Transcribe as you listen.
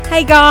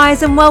Hey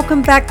guys, and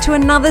welcome back to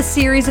another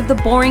series of the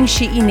boring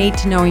shit you need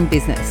to know in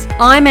business.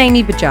 I'm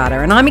Amy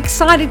Bajada, and I'm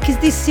excited because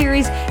this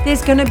series,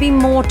 there's going to be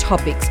more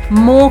topics,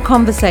 more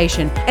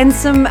conversation, and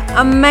some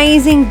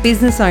amazing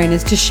business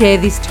owners to share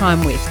this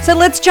time with. So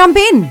let's jump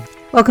in.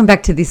 Welcome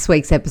back to this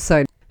week's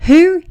episode.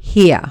 Who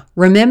here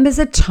remembers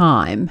a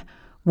time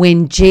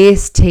when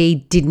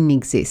GST didn't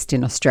exist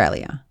in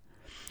Australia?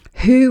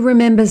 Who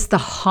remembers the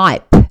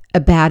hype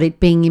about it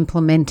being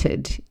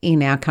implemented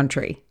in our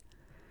country?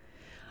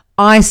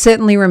 I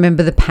certainly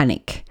remember the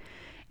panic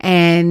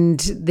and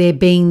there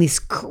being this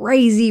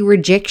crazy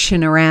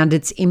rejection around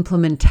its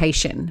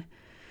implementation.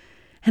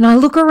 And I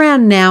look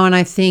around now and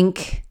I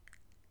think,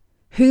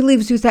 who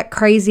lives with that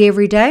crazy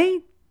every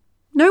day?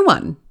 No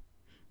one.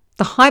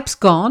 The hype's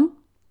gone.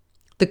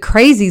 The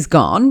crazy's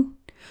gone.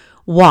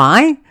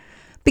 Why?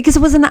 Because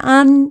it was an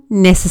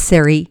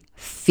unnecessary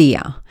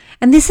fear.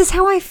 And this is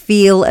how I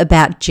feel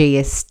about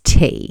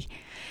GST.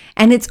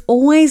 And it's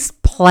always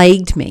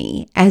plagued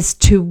me as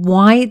to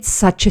why it's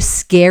such a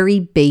scary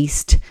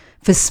beast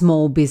for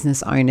small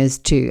business owners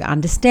to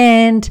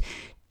understand,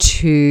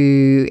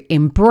 to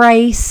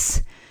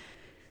embrace.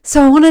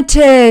 So I wanted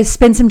to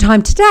spend some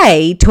time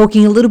today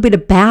talking a little bit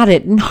about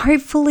it and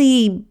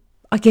hopefully,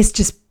 I guess,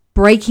 just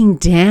breaking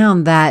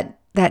down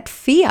that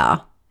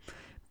fear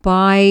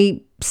by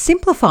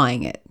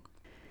simplifying it.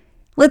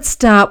 Let's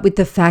start with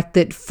the fact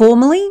that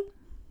formally,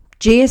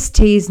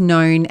 GST is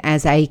known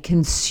as a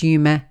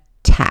consumer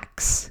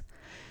tax.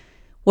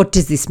 What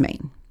does this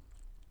mean?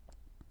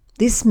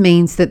 This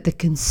means that the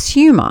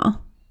consumer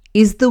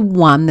is the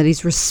one that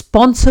is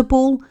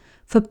responsible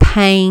for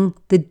paying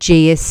the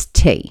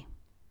GST.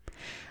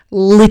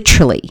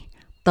 Literally,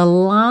 the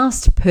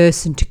last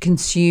person to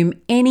consume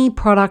any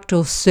product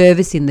or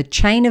service in the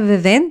chain of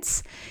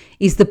events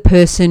is the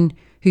person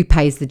who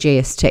pays the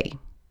GST.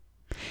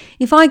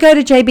 If I go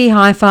to JB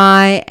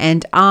Hi-Fi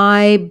and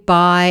I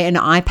buy an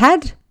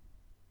iPad,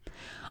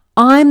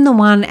 I'm the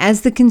one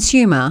as the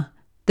consumer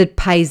that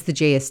pays the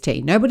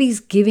GST. Nobody's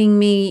giving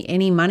me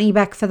any money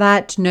back for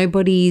that.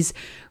 Nobody's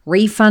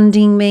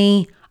refunding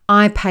me.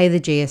 I pay the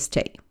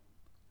GST.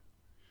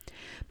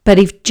 But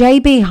if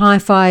JB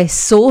Hi-Fi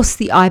source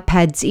the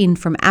iPads in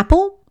from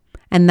Apple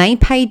and they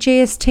pay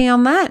GST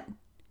on that,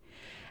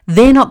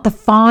 they're not the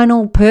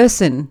final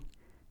person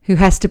who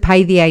has to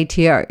pay the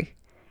ATO.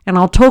 And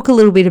I'll talk a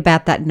little bit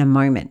about that in a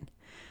moment.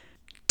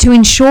 To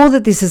ensure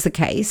that this is the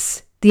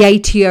case, the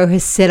ATO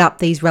has set up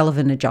these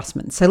relevant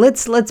adjustments. So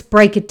let's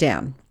break it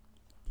down.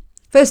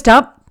 First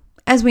up,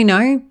 as we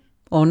know,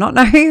 or not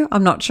know,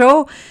 I'm not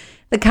sure,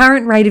 the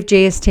current rate of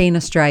GST in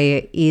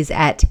Australia is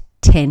at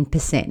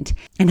 10%.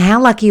 And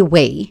how lucky are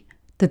we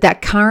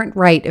that current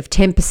rate of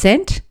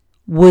 10%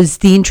 was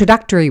the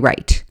introductory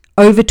rate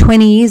over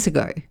 20 years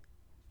ago?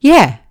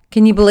 Yeah,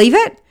 can you believe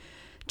it?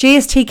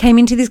 GST came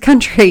into this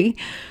country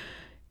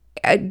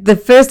the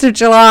 1st of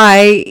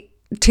July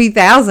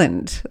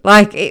 2000.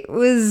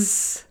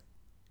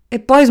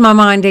 It blows my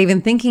mind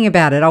even thinking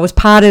about it. I was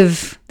part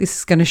of, this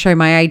is going to show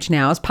my age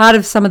now, I was part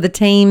of some of the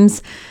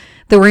teams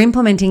that were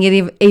implementing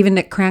it even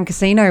at Crown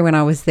Casino when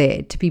I was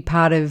there, to be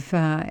part of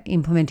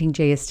implementing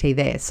GST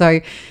there. So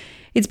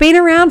it's been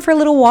around for a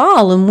little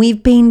while and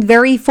we've been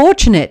very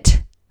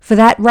fortunate for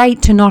that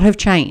rate to not have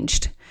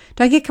changed.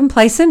 Don't get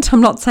complacent. I'm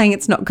not saying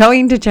it's not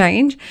going to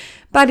change,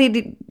 but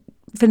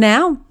for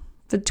now,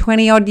 for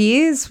 20 odd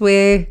years,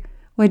 we're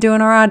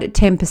doing all right at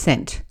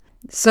 10%.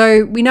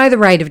 So we know the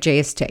rate of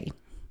GST,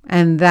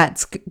 and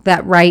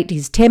that rate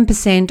is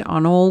 10%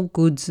 on all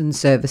goods and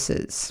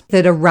services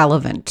that are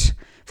relevant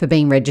for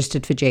being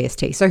registered for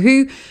GST. So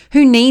who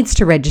needs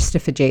to register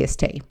for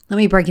GST? Let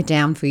me break it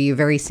down for you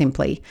very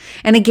simply.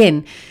 And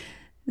again,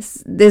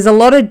 there's a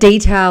lot of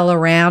detail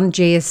around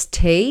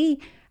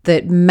GST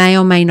that may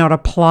or may not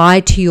apply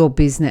to your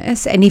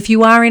business. And if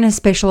you are in a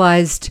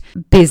specialized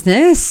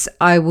business,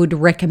 I would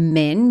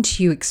recommend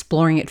you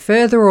exploring it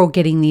further or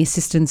getting the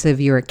assistance of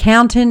your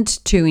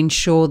accountant to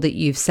ensure that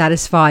you've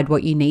satisfied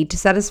what you need to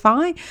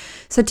satisfy.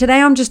 So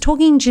today I'm just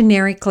talking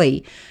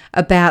generically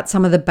about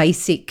some of the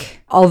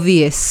basic,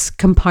 obvious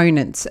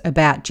components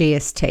about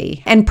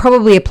GST, and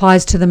probably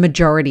applies to the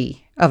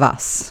majority of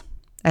us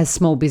as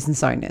small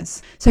business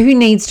owners. So who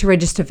needs to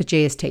register for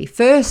GST?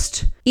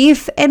 First,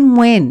 if and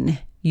when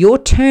your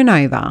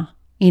turnover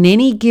in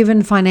any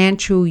given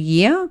financial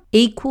year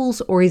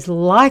equals or is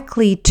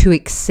likely to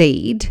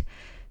exceed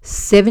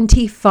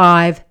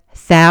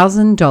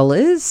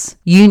 $75,000,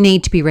 you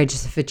need to be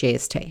registered for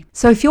GST.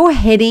 So if you're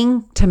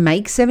heading to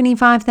make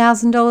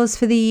 $75,000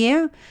 for the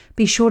year,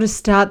 be sure to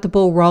start the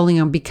ball rolling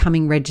on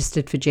becoming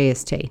registered for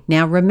GST.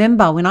 Now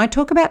remember, when I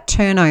talk about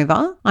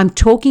turnover, I'm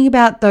talking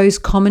about those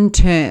common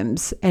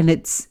terms, and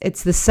it's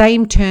the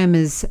same term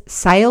as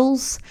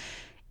sales,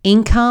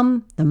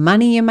 income, the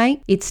money you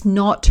make. It's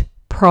not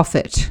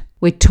profit.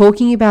 We're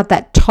talking about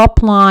that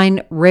top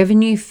line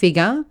revenue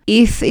figure.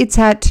 If it's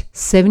at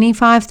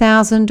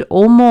 75,000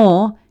 or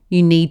more,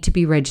 you need to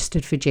be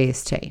registered for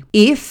GST.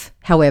 If,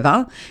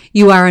 however,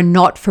 you are a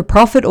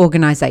not-for-profit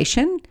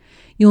organisation,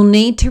 You'll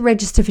need to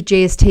register for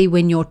GST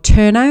when your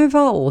turnover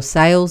or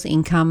sales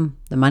income,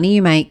 the money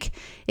you make,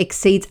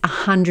 exceeds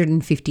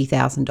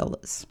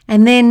 $150,000.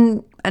 And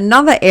then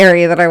another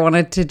area that I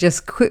wanted to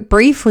just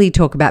briefly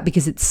talk about,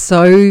 because it's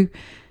so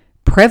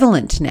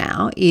prevalent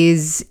now,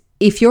 is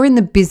if you're in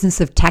the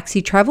business of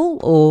taxi travel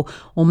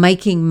or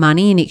making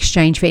money in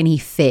exchange for any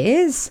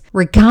fares,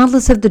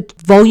 regardless of the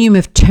volume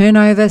of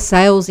turnover,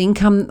 sales,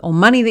 income, or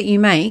money that you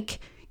make,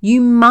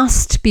 you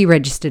must be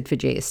registered for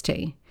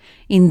GST.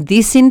 In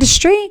this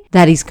industry,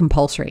 that is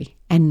compulsory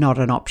and not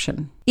an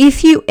option.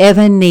 If you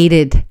ever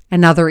needed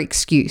another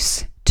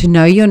excuse to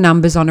know your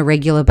numbers on a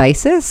regular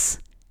basis,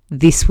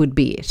 this would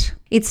be it.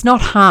 It's not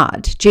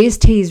hard.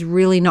 GST is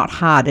really not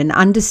hard, and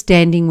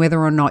understanding whether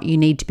or not you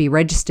need to be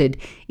registered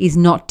is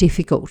not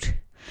difficult.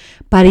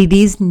 But it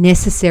is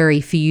necessary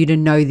for you to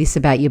know this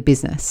about your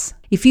business.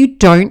 If you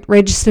don't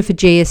register for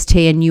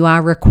GST and you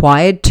are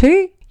required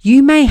to,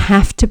 you may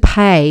have to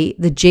pay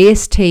the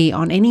GST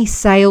on any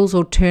sales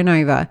or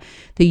turnover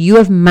that you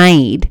have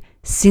made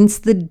since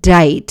the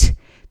date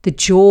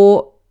that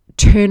your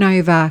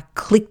turnover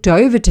clicked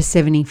over to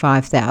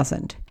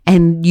 75,000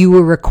 and you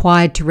were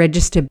required to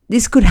register.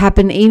 This could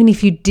happen even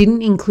if you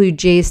didn't include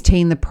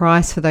GST in the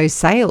price for those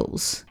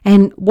sales.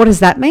 And what does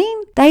that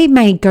mean? They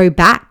may go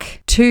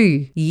back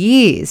 2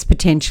 years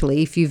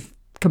potentially if you've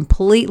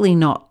completely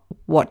not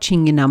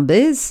watching your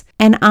numbers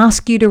and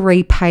ask you to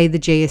repay the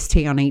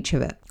GST on each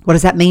of it. What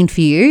does that mean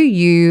for you?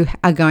 You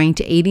are going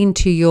to eat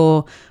into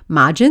your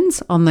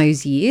margins on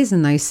those years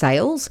and those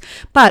sales,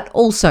 but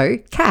also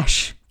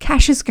cash.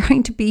 Cash is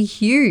going to be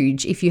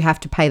huge if you have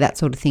to pay that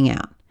sort of thing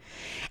out.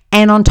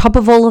 And on top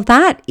of all of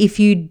that, if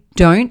you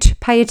don't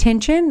pay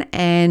attention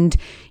and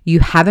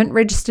you haven't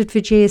registered for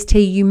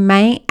GST, you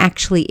may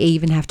actually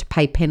even have to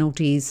pay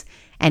penalties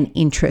and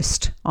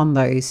interest on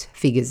those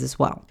figures as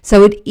well.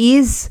 So it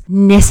is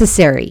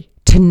necessary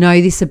to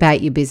know this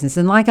about your business.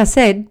 And like I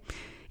said,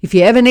 if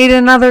you ever need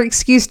another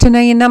excuse to know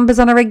your numbers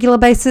on a regular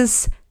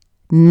basis,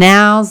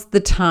 now's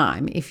the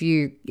time. If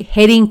you're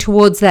heading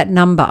towards that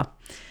number,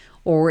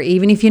 or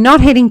even if you're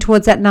not heading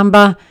towards that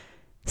number,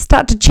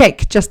 start to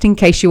check just in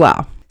case you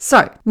are.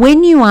 So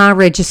when you are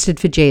registered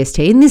for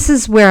GST, and this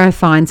is where I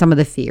find some of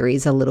the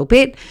theories a little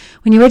bit,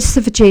 when you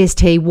register for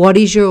GST, what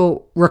is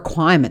your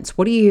requirements?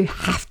 What do you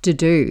have to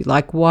do?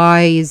 Like,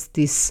 why is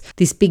this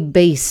big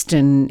beast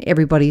and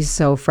everybody's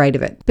so afraid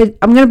of it? But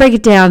I'm going to break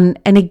it down.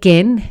 And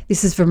again,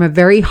 this is from a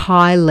very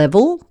high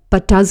level,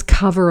 but does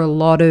cover a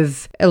lot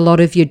of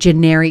your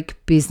generic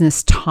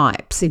business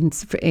types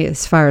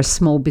as far as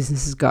small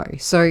businesses go.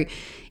 So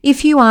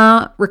if you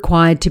are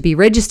required to be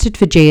registered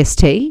for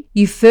GST,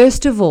 you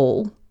first of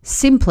all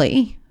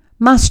simply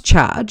must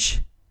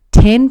charge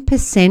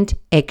 10%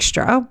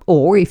 extra,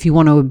 or if you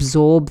want to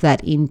absorb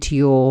that into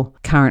your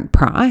current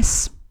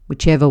price,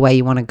 whichever way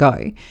you want to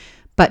go,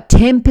 but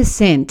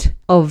 10%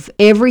 of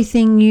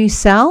everything you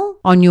sell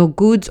on your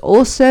goods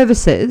or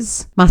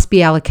services must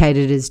be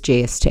allocated as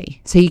GST.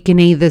 So you can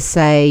either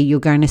say you're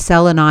going to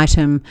sell an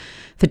item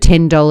for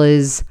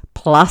 $10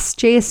 plus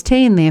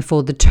GST, and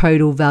therefore the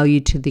total value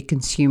to the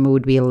consumer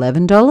would be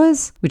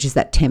 $11, which is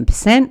that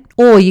 10%.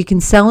 Or you can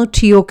sell it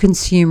to your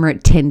consumer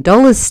at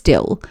 $10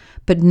 still,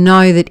 but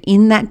know that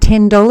in that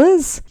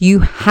 $10, you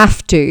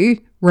have to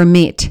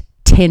remit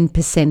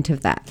 10%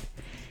 of that.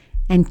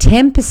 And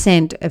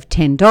 10% of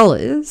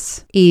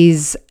 $10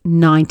 is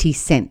 90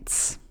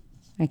 cents.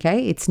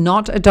 Okay, it's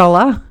not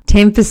 $1.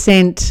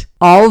 10%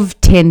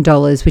 of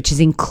 $10, which is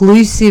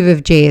inclusive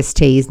of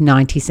GST, is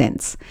 90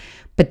 cents.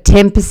 But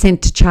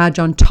 10% to charge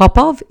on top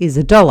of is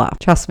 $1.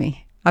 Trust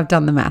me, I've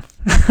done the math.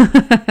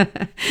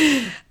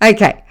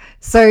 Okay,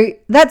 so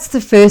that's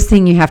the first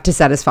thing you have to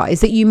satisfy,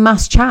 is that you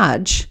must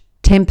charge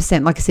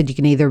 10%. Like I said, you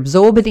can either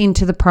absorb it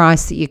into the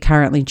price that you're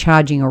currently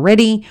charging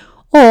already,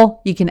 or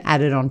you can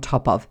add it on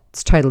top of.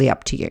 It's totally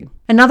up to you.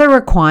 Another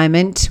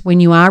requirement when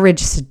you are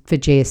registered for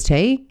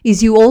GST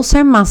is you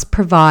also must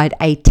provide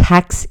a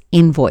tax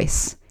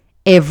invoice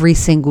every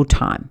single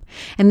time.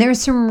 And there are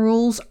some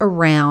rules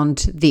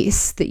around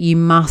this that you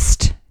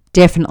must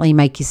definitely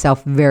make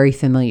yourself very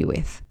familiar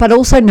with. But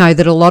also know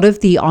that a lot of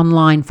the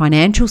online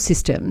financial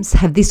systems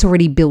have this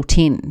already built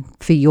in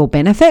for your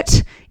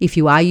benefit if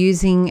you are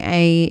using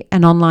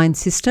an online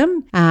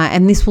system,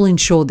 and this will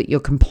ensure that you're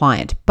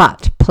compliant.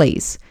 But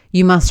please,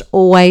 you must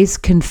always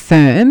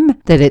confirm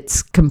that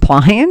it's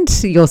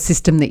compliant, your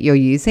system that you're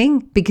using,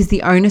 because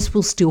the onus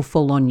will still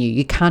fall on you.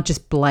 You can't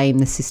just blame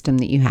the system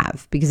that you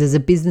have, because as a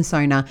business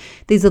owner,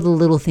 these are the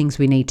little things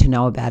we need to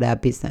know about our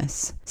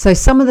business. So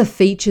some of the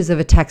features of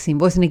a tax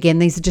invoice, and again,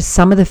 these are just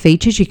some of the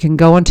features. You can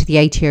go onto the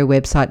ATO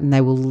website and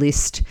they will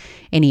list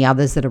any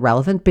others that are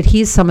relevant, but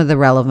here's some of the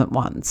relevant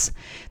ones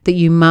that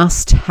you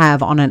must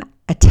have on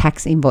a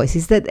tax invoice,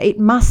 is that it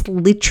must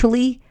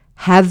literally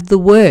have the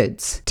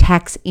words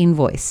tax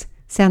invoice.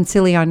 Sounds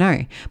silly, I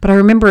know. But I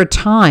remember a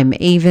time,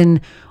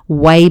 even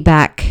way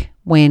back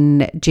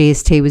when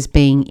GST was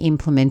being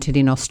implemented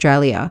in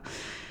Australia,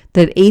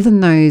 that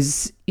even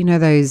those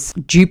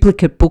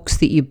duplicate books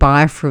that you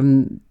buy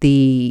from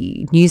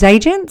the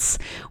newsagents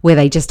where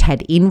they just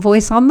had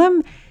invoice on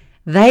them,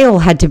 they all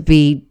had to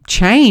be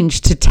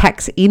changed to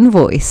tax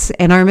invoice.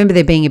 And I remember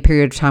there being a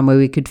period of time where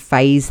we could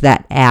phase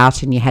that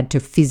out and you had to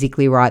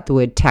physically write the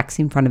word tax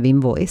in front of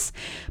invoice.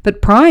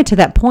 But prior to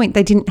that point,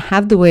 they didn't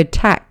have the word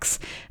tax.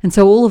 And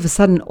so all of a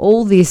sudden,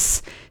 all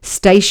this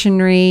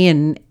stationery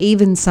and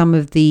even some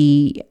of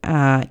the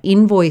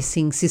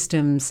invoicing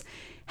systems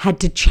had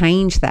to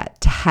change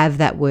that to have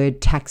that word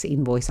tax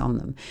invoice on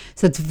them.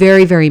 So it's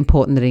very, very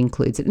important that it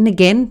includes it. And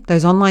again,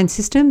 those online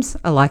systems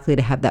are likely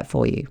to have that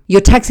for you.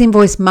 Your tax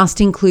invoice must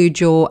include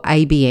your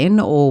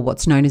ABN, or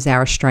what's known as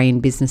our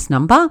Australian business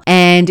number.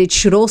 And it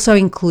should also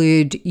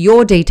include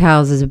your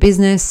details as a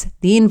business,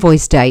 the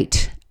invoice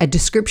date, a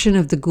description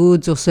of the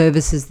goods or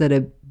services that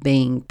are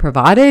being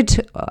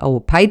provided or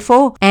paid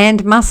for,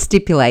 and must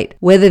stipulate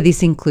whether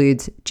this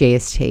includes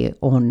GST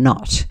or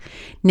not.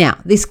 Now,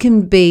 the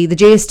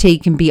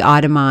GST can be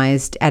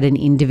itemized at an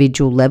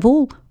individual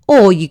level,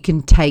 or you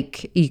can say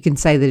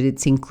that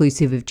it's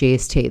inclusive of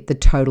GST at the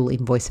total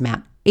invoice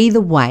amount.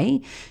 Either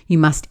way, you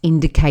must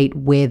indicate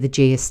where the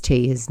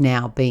GST has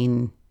now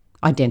been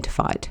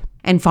identified.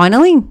 And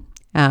finally,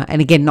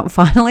 and again, not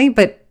finally,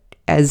 but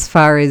as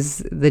far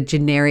as the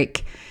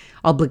generic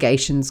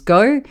obligations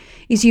go,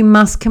 is you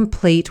must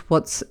complete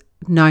what's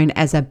known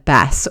as a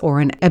BAS,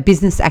 or a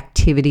business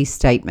activity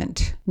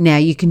statement. Now,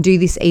 you can do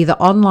this either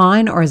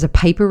online or as a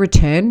paper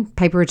return.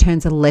 Paper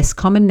returns are less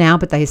common now,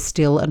 but they are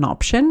still an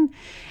option,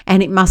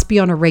 and it must be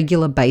on a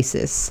regular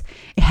basis.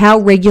 How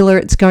regular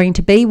it's going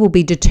to be will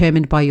be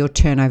determined by your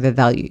turnover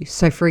value.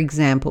 So, for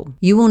example,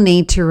 you will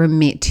need to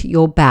remit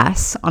your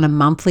BAS on a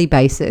monthly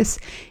basis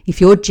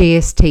if your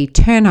GST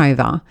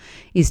turnover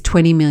is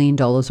 $20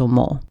 million or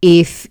more.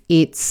 If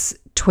it's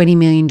 $20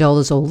 million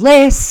or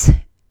less,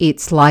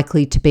 it's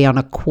likely to be on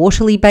a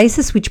quarterly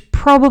basis, which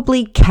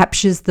probably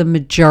captures the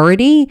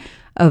majority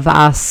of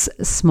us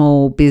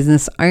small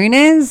business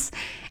owners.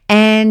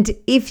 And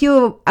if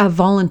you are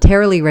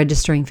voluntarily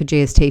registering for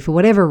GST for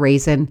whatever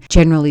reason,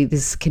 generally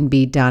this can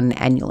be done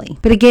annually.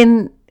 But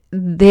again,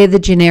 they're the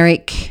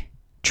generic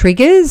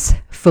triggers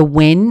for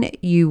when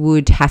you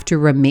would have to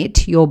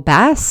remit your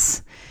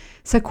BAS.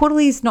 So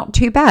quarterly is not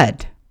too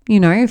bad.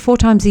 4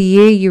 times a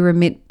year you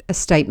remit a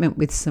statement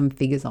with some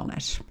figures on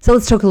it. So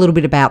let's talk a little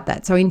bit about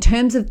that. So in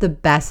terms of the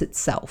BAS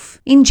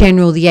itself, in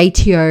general, the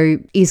ATO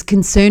is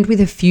concerned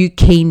with a few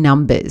key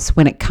numbers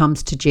when it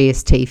comes to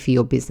GST for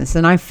your business.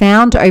 And I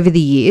found over the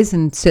years,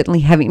 and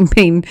certainly having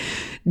been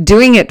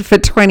doing it for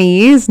 20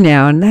 years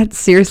now, and that's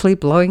seriously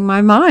blowing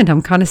my mind.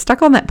 I'm kind of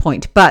stuck on that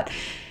point. But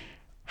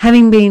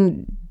having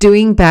been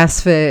doing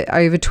BAS for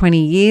over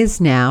 20 years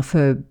now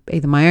for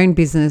either my own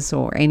business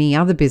or any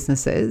other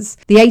businesses,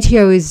 the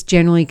ATO is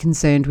generally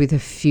concerned with a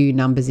few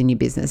numbers in your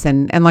business.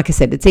 And like I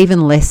said, it's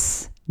even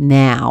less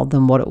now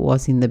than what it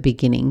was in the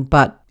beginning.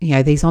 But,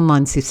 these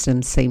online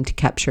systems seem to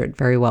capture it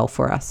very well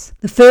for us.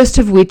 The first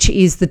of which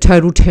is the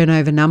total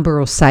turnover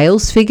number or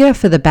sales figure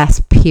for the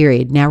BAS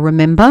period. Now,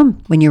 remember,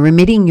 when you're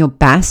remitting your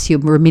BAS, you're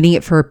remitting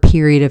it for a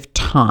period of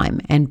time.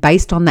 And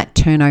based on that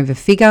turnover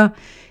figure,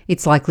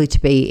 it's likely to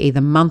be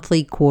either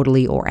monthly,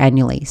 quarterly, or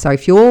annually. So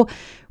if you're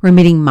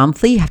remitting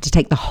monthly, you have to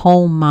take the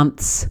whole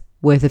month's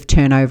worth of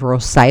turnover or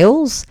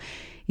sales.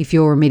 If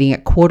you're remitting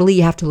it quarterly,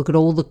 you have to look at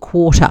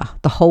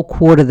the whole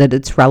quarter that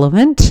it's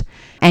relevant.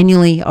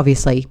 Annually,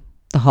 obviously,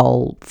 the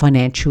whole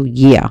financial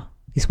year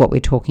is what we're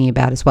talking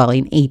about as well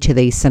in each of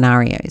these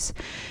scenarios.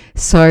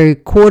 So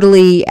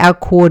quarterly, our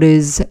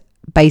quarters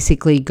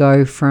basically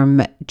go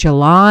from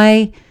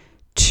July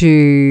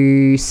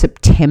to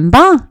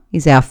September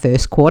is our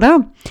first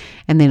quarter,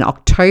 and then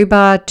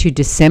October to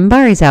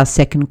December is our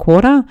second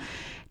quarter.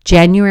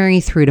 January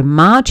through to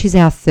March is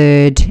our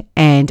third,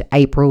 and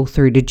April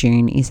through to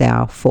June is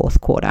our fourth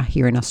quarter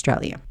here in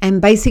Australia.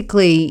 And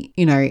basically,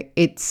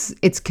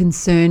 it's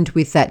concerned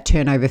with that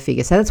turnover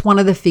figure. So that's one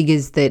of the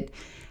figures that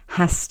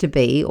has to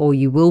be, or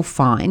you will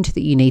find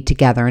that you need to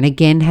gather. And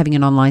again, having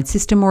an online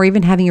system or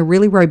even having a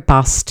really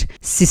robust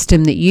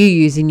system that you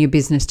use in your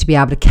business to be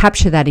able to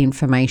capture that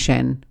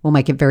information will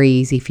make it very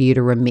easy for you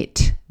to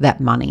remit that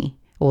money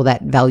or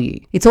that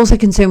value. It's also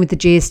concerned with the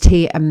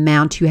GST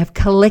amount you have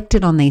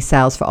collected on these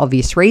sales for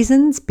obvious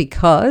reasons,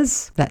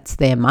 because that's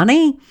their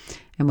money.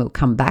 And we'll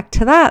come back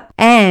to that.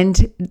 And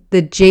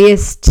the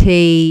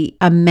GST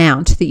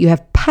amount that you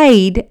have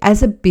paid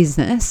as a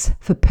business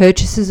for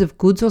purchases of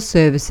goods or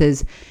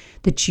services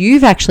that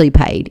you've actually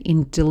paid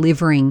in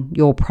delivering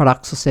your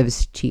products or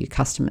services to your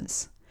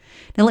customers.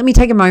 Now, let me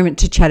take a moment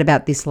to chat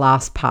about this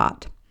last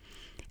part.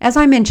 As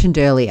I mentioned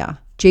earlier,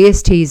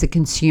 GST is a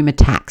consumer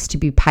tax to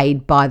be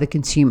paid by the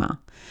consumer.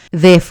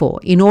 Therefore,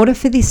 in order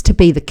for this to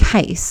be the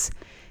case,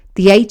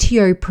 the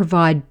ATO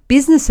provide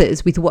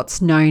businesses with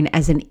what's known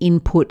as an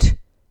input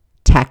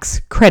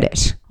tax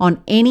credit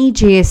on any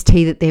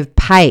GST that they've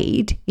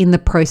paid in the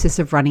process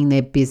of running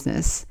their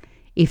business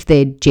if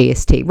they're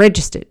GST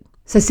registered.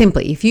 So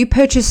simply, if you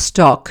purchase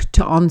stock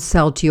to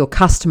on-sell to your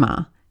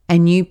customer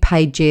and you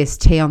paid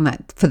GST on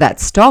that for that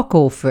stock,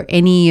 or for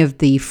any of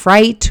the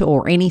freight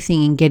or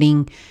anything in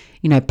getting,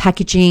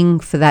 packaging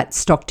for that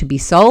stock to be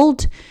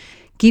sold,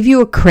 give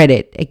you a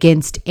credit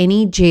against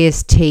any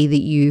GST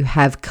that you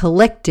have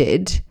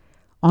collected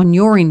on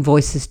your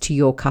invoices to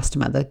your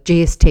customer, the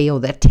GST or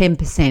that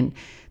 10%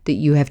 that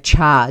you have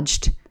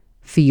charged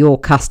for your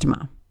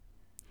customer.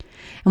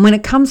 And when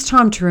it comes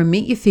time to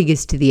remit your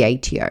figures to the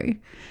ATO,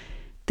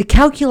 the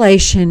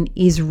calculation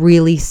is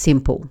really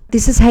simple.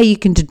 This is how you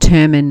can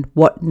determine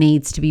what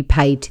needs to be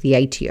paid to the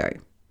ATO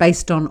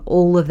based on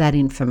all of that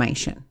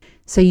information.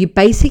 So you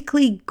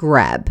basically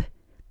grab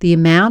the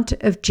amount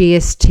of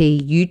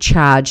GST you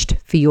charged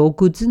for your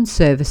goods and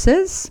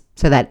services,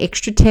 so that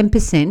extra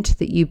 10%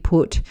 that you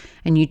put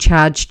and you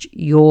charged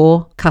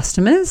your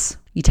customers,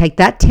 you take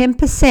that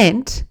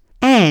 10%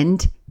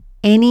 and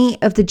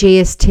any of the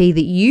GST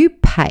that you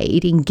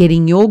paid in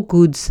getting your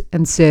goods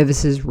and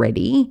services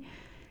ready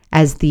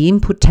as the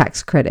input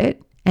tax credit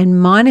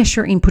and minus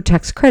your input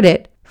tax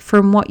credit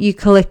from what you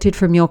collected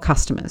from your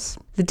customers.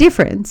 The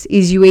difference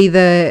is you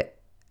either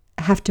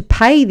have to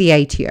pay the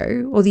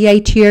ATO or the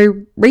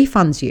ATO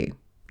refunds you.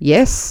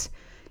 Yes,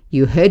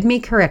 you heard me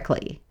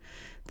correctly.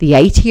 The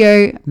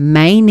ATO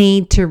may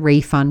need to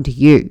refund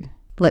you.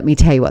 Let me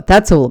tell you what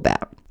that's all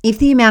about. If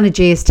the amount of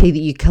GST that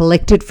you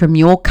collected from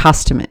your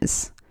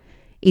customers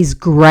is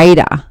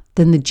greater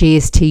than the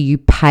GST you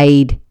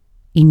paid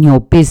in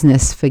your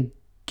business for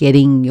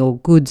getting your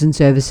goods and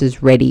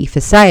services ready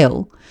for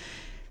sale,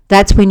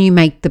 that's when you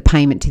make the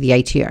payment to the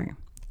ATO.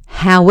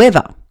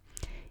 However,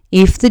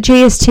 if the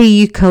GST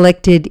you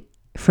collected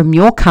from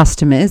your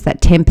customers,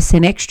 that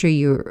 10% extra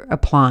you're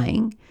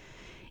applying,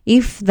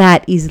 if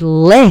that is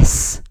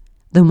less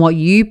than what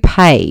you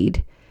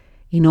paid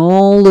in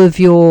all of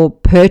your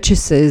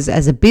purchases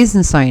as a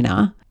business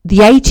owner,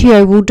 the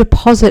ATO will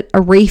deposit a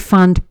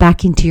refund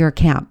back into your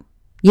account.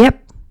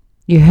 Yep,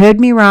 you heard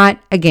me right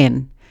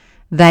again.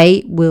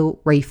 They will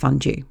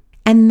refund you.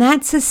 And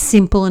that's as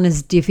simple and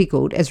as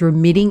difficult as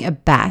remitting a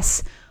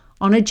BAS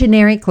on a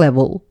generic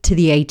level to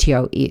the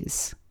ATO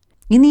is.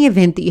 In the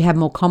event that you have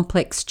more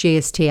complex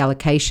GST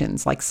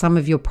allocations, like some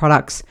of your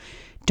products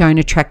don't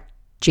attract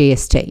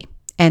GST,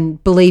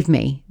 and believe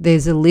me,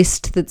 there's a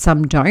list that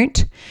some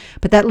don't,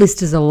 but that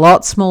list is a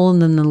lot smaller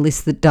than the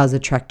list that does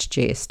attract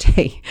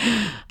GST.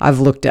 I've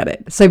looked at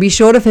it. So be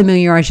sure to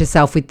familiarize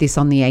yourself with this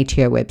on the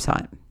ATO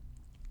website.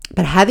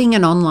 But having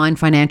an online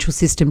financial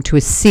system to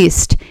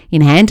assist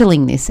in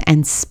handling this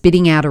and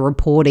spitting out a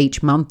report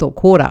each month or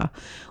quarter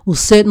will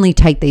certainly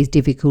take these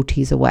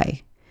difficulties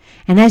away.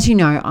 And as you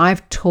know,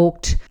 I've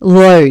talked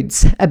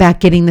loads about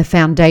getting the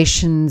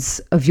foundations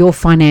of your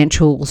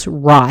financials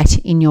right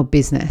in your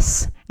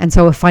business. And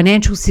so a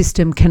financial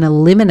system can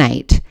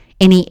eliminate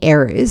any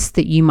errors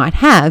that you might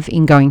have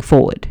in going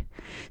forward.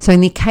 So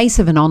in the case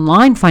of an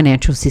online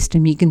financial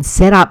system, you can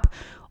set up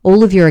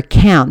all of your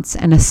accounts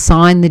and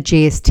assign the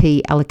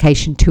GST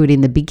allocation to it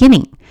in the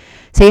beginning.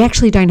 So you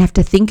actually don't have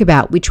to think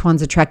about which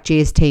ones attract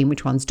GST and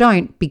which ones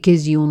don't,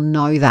 because you'll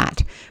know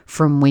that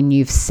from when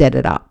you've set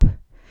it up.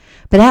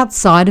 But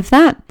outside of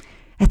that,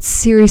 that's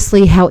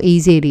seriously how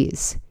easy it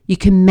is. You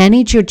can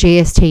manage your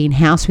GST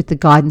in-house with the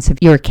guidance of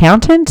your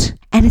accountant,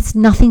 and it's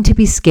nothing to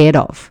be scared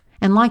of.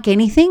 And like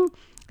anything,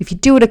 if you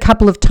do it a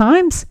couple of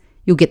times,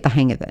 you'll get the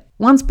hang of it.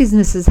 Once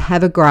businesses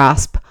have a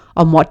grasp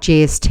on what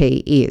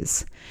GST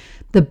is,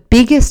 the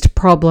biggest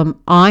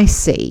problem I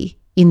see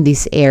in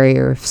this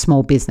area of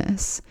small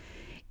business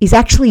is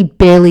actually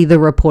barely the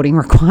reporting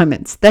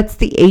requirements. That's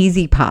the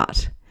easy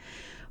part.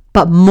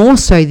 But more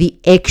so the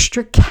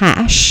extra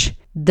cash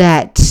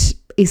that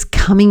is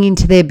coming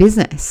into their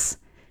business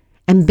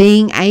and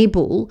being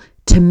able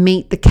to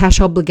meet the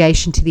cash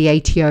obligation to the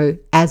ATO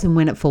as and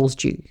when it falls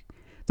due.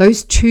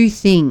 Those two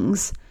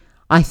things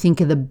I think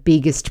are the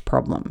biggest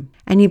problem.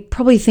 And you're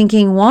probably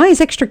thinking, why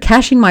is extra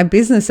cash in my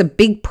business a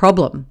big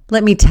problem?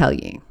 Let me tell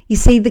you. You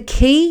see, the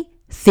key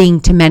thing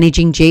to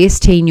managing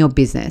GST in your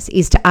business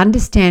is to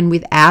understand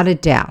without a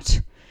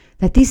doubt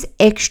that this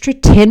extra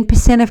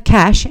 10% of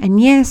cash, and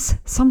yes,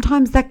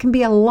 sometimes that can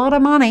be a lot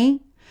of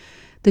money,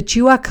 that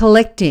you are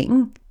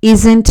collecting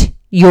isn't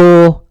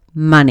your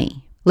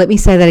money. Let me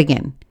say that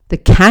again. The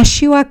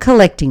cash you are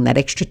collecting, that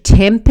extra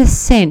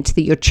 10%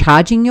 that you're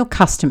charging your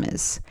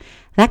customers,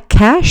 that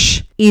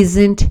cash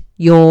isn't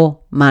your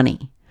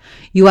money.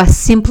 You are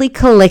simply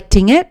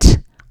collecting it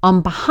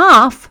on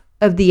behalf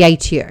of the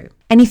ATO.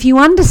 And if you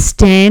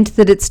understand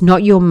that it's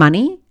not your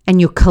money and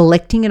you're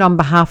collecting it on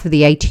behalf of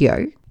the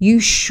ATO, you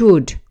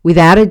should,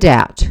 without a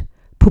doubt,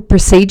 put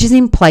procedures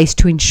in place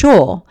to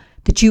ensure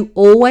that you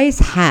always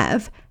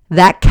have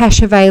that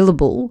cash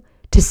available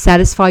to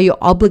satisfy your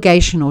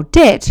obligation or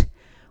debt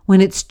when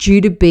it's due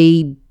to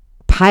be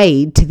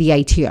paid to the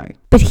ATO.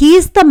 But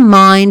here's the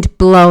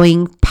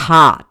mind-blowing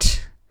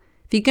part.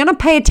 If you're going to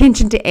pay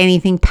attention to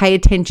anything, pay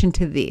attention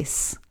to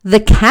this. The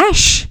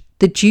cash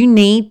that you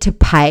need to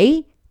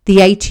pay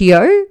the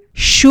ATO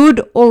should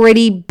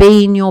already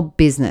be in your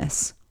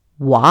business.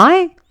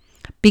 Why?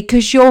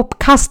 Because your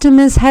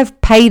customers have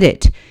paid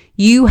it.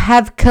 You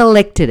have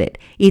collected it.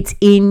 It's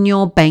in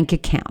your bank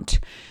account.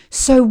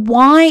 So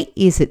why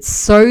is it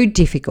so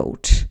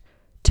difficult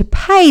to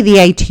pay the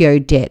ATO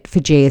debt for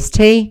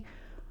GST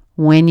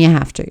when you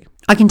have to?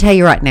 I can tell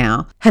you right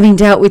now, having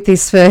dealt with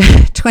this for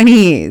 20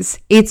 years,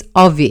 it's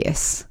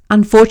obvious.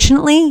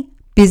 Unfortunately,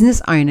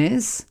 business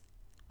owners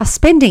are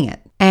spending it.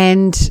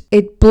 And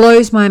it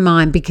blows my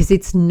mind because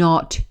it's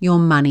not your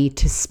money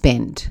to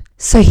spend.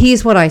 So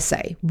here's what I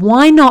say.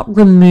 Why not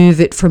remove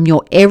it from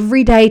your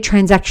everyday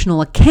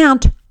transactional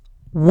account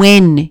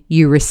when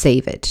you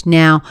receive it?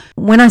 Now,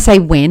 when I say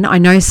when, I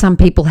know some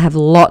people have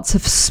lots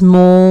of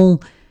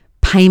small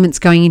payments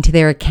going into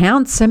their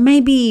accounts. So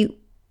maybe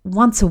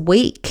once a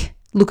week,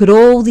 look at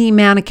all the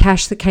amount of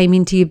cash that came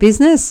into your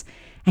business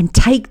and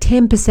take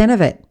 10% of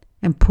it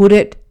and put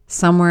it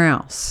somewhere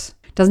else.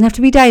 Doesn't have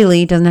to be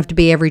daily, doesn't have to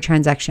be every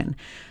transaction.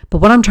 But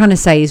what I'm trying to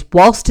say is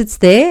whilst it's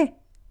there,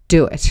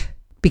 do it.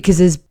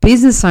 Because as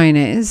business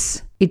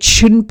owners, it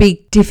shouldn't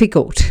be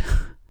difficult.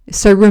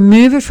 So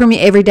remove it from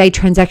your everyday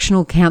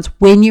transactional accounts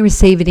when you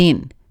receive it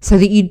in so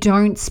that you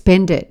don't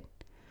spend it.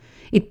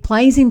 It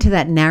plays into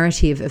that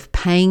narrative of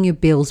paying your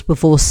bills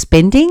before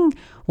spending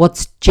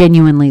what's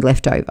genuinely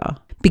left over.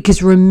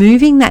 Because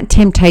removing that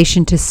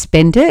temptation to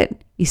spend it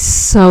is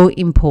so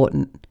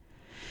important.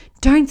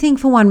 Don't think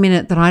for 1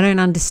 minute that I don't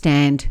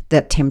understand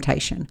that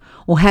temptation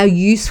or how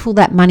useful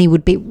that money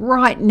would be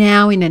right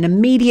now in an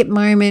immediate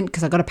moment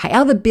because I've got to pay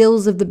other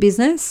bills of the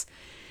business,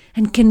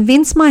 and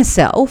convince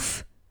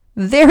myself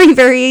very,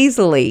 very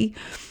easily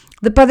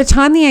that by the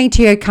time the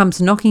ATO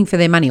comes knocking for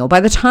their money or by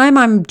the time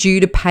I'm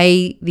due to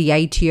pay the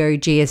ATO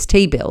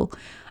GST bill,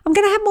 I'm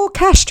going to have more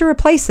cash to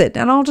replace it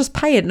and I'll just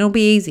pay it and it'll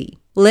be easy.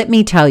 Let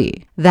me tell you,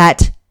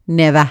 that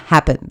never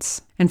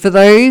happens. And for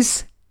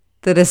those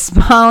that are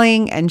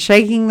smiling and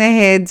shaking their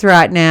heads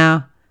right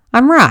now,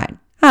 I'm right,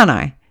 aren't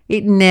I?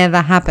 It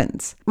never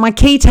happens. My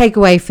key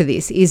takeaway for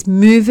this is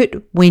move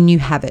it when you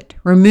have it.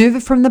 Remove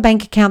it from the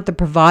bank account that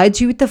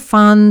provides you with the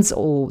funds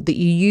or that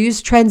you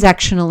use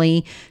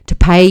transactionally to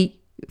pay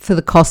for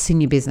the costs in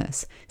your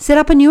business. Set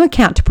up a new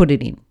account to put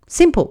it in.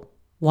 Simple.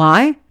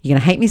 Why? You're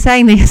going to hate me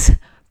saying this.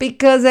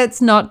 Because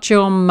it's not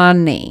your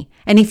money.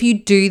 And if you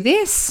do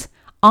this,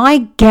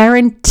 I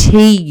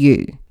guarantee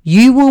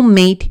you will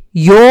meet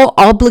your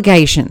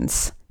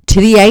obligations to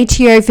the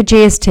ATO for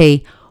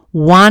GST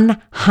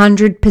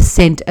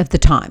 100% of the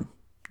time.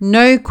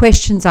 No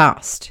questions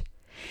asked.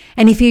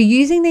 And if you're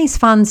using these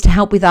funds to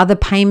help with other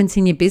payments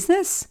in your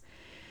business,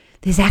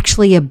 there's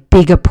actually a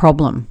bigger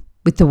problem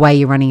with the way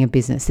you're running a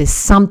business. There's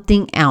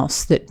something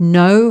else that's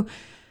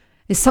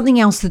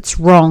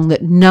wrong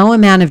that no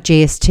amount of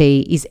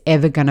GST is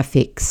ever going to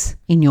fix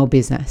in your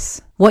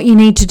business. What you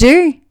need to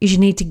do is you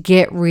need to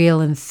get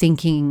real and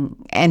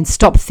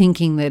stop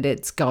thinking that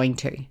it's going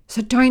to.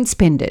 So don't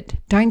spend it.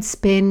 Don't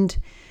spend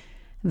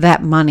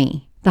that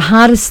money. The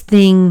hardest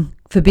thing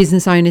for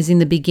business owners in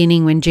the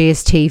beginning when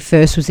GST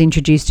first was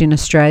introduced in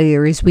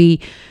Australia is we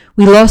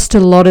lost a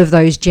lot of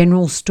those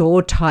general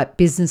store type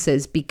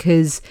businesses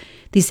because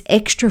this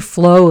extra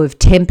flow of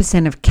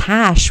 10% of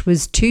cash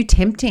was too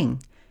tempting.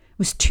 It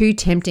was too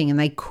tempting and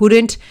they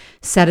couldn't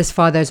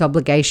satisfy those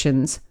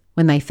obligations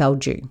when they fell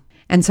due.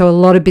 And so a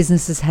lot of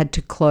businesses had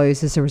to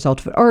close as a result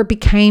of it, or it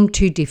became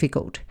too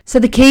difficult. So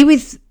the key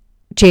with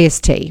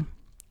GST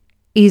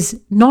is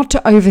not to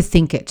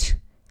overthink it,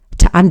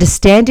 to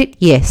understand it,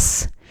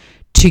 yes.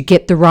 To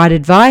get the right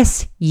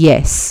advice,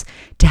 yes.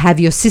 To have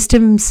your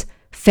systems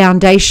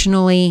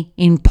foundationally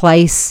in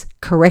place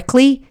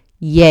correctly,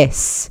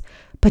 yes.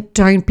 But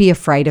don't be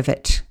afraid of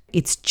it.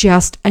 It's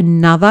just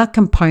another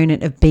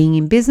component of being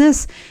in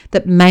business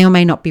that may or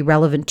may not be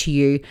relevant to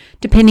you,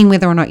 depending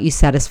whether or not you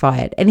satisfy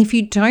it. And if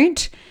you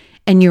don't,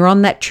 and you're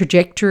on that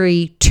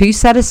trajectory to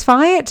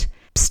satisfy it,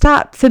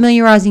 start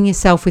familiarizing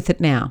yourself with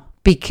it now.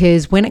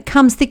 Because when it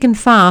comes thick and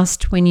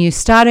fast, when you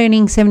start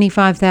earning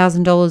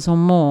 $75,000 or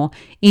more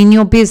in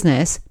your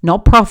business,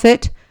 not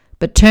profit,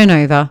 but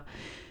turnover,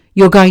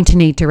 you're going to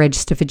need to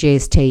register for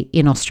GST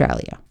in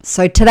Australia.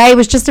 So today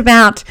was just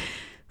about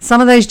some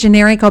of those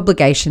generic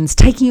obligations,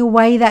 taking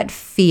away that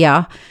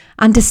fear,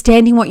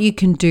 understanding what you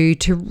can do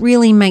to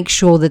really make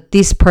sure that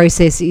this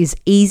process is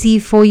easy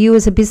for you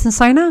as a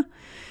business owner.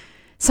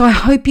 So I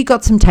hope you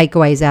got some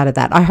takeaways out of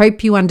that. I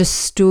hope you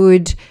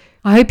understood.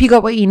 I hope you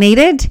got what you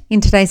needed in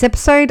today's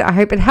episode. I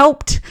hope it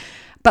helped.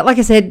 But like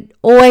I said,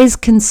 always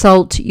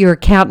consult your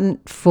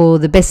accountant for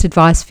the best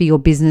advice for your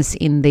business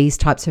in these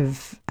types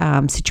of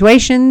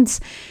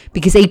situations,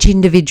 because each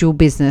individual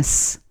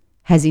business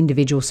has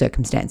individual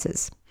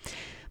circumstances.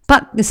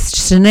 But this is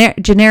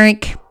just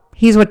generic.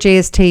 Here's what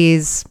GST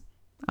is.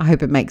 I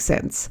hope it makes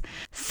sense.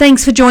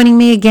 Thanks for joining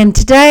me again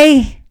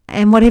today.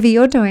 And whatever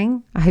you're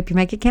doing, I hope you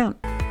make it count.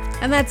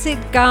 And that's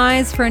it,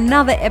 guys, for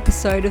another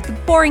episode of the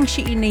boring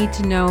shit you need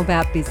to know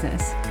about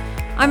business.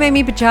 I'm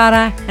Amy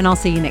Bajada, and I'll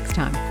see you next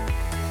time.